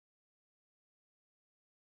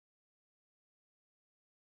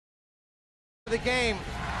the game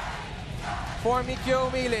for Mikyo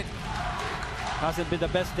Umilin. Hasn't been the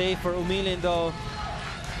best day for Umilin though.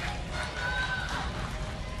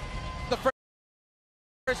 The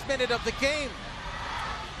first minute of the game,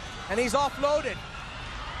 and he's offloaded.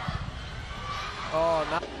 Oh,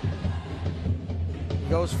 now he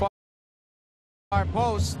goes far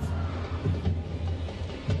post.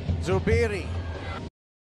 Zubiri,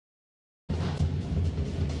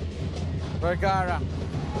 Vergara,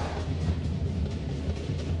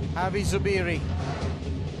 Javi Zubiri.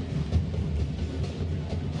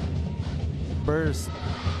 Burst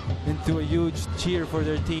into a huge cheer for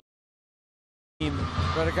their team.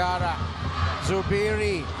 Vergara,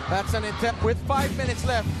 Zubiri, that's an intent with 5 minutes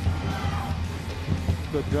left.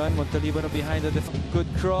 Good run, Montalibano behind the good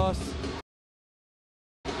cross.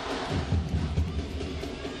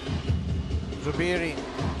 Zubiri.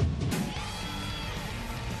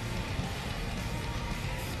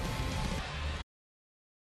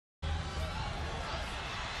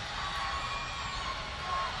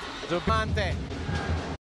 Zubante.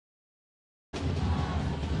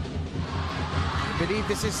 I believe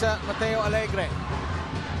this is Mateo Alegre.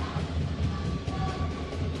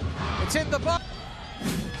 It's in the box.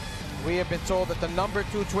 We have been told that the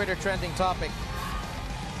 #2 Twitter trending topic.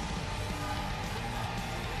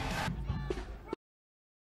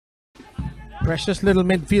 Precious little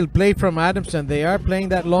midfield play from Adamson. They are playing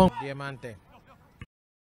that long. Diamante.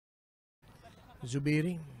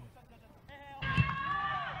 Zubiri.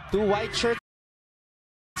 Two white shirts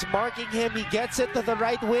marking him. He gets it to the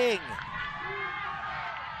right wing.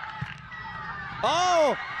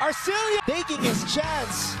 Oh, Arcilia taking his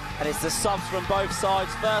chance. And it's the subs from both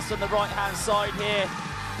sides. First on the right-hand side here.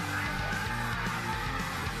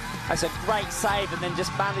 That's a great save, and then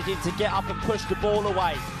just managing to get up and push the ball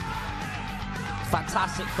away.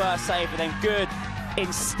 Fantastic first save, and then good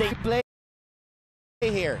instinct Play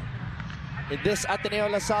here in this Ateneo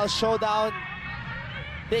LaSalle showdown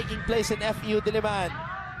taking place in FEU Diliman.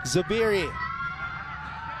 Zubiri.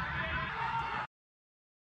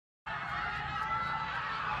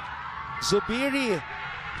 Zubiri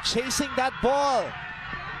chasing that ball.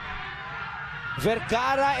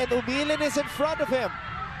 Vergara and Umilin is in front of him.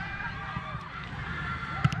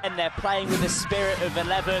 And they're playing with the spirit of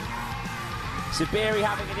 11. Zubiri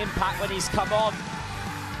having an impact when he's come on.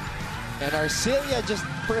 And Arcilia just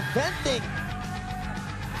preventing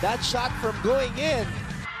that shot from going in.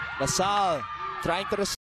 LaSalle trying to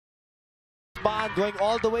respond, going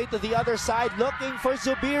all the way to the other side, looking for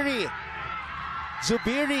Zubiri.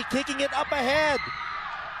 Zubiri kicking it up ahead.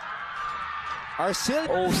 Arcilia.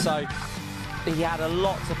 Also, he had a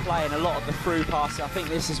lot to play and a lot of the through passing. I think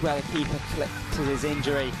this is where the keeper clipped to his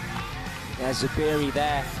injury. There's Zubiri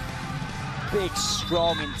there. Big,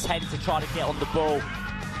 strong intent to try to get on the ball.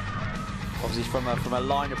 Obviously from a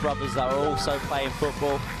line of brothers that are also playing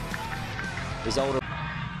football. His older.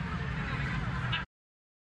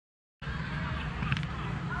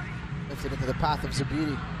 Lifted into the path of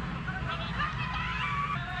Zubiri.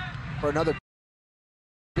 For another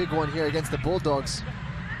big one here against the Bulldogs.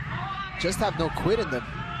 Just have no quit in them.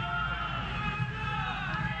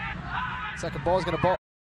 Second ball is going to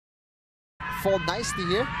fall nicely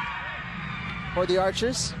here for the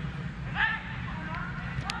Archers.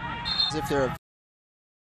 As if they're a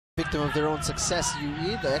victim of their own success,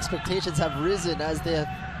 UE. The expectations have risen as their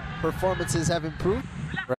performances have improved.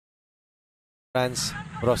 Franz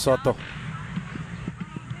Rosoto.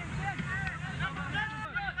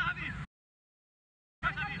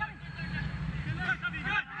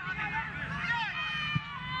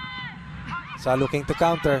 So looking to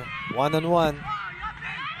counter, one-on-one.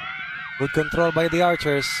 Good control by the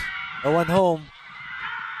Archers. No one home.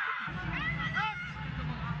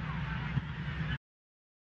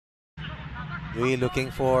 Yui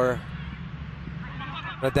looking for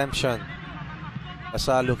redemption.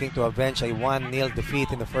 Asa looking to avenge a 1-0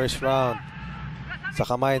 defeat in the first round sa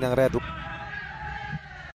kamay ng Red.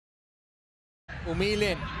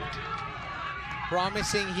 Umilin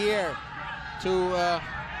promising here to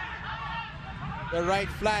the right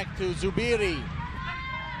flank to Zubiri.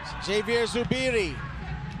 Xavier Zubiri.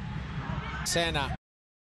 Sena.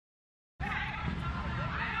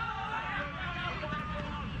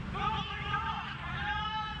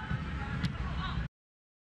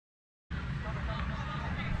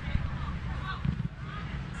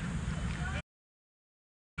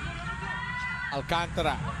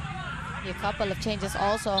 Alcantara. A couple of changes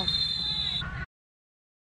also.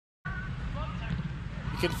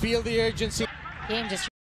 You can feel the urgency. Game just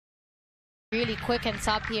really quickens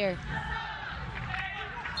up here.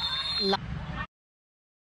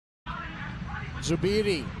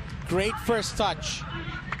 Zubiri great first touch.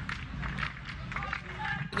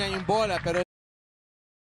 Niya yung bola pero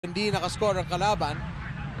hindi nakascore ang kalaban.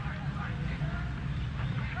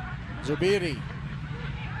 Zubiri.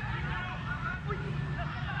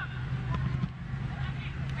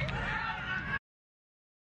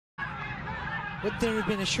 Would there have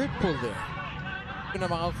been a shirt pull there? Na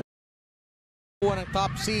makakuha ng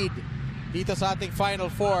top seed dito sa ating Final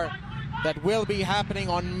Four that will be happening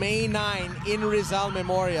on May 9 in Rizal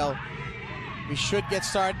Memorial. We should get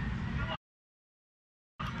started.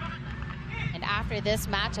 And after this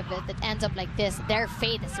matchup, if it ends up like this, their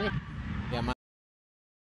fate is with Diamante.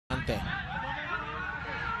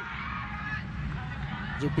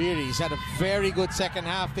 Zubiri, he's had a very good second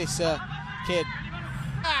half, this kid.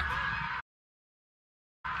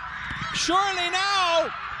 Surely now,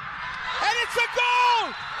 and it's a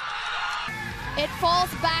goal! it falls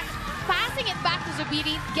back, passing it back to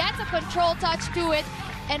Zubiri, gets a control touch to it,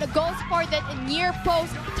 and it goes for the near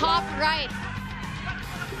post, top right.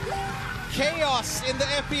 Chaos in the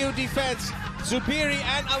FPU defense. Zubiri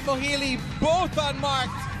and Al-Mohili both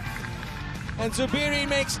unmarked. And Zubiri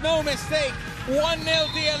makes no mistake. 1-0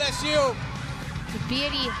 DLSU.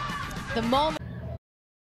 Zubiri, the moment.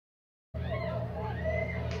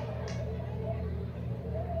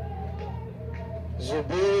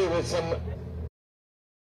 Zubiri with some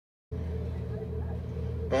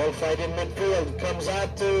ball fight in midfield, comes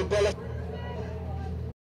out to Bella.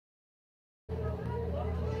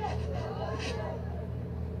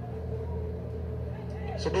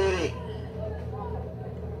 Zubiri,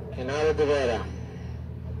 Genaro de Vera.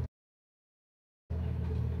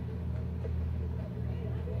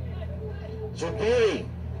 Zubiri.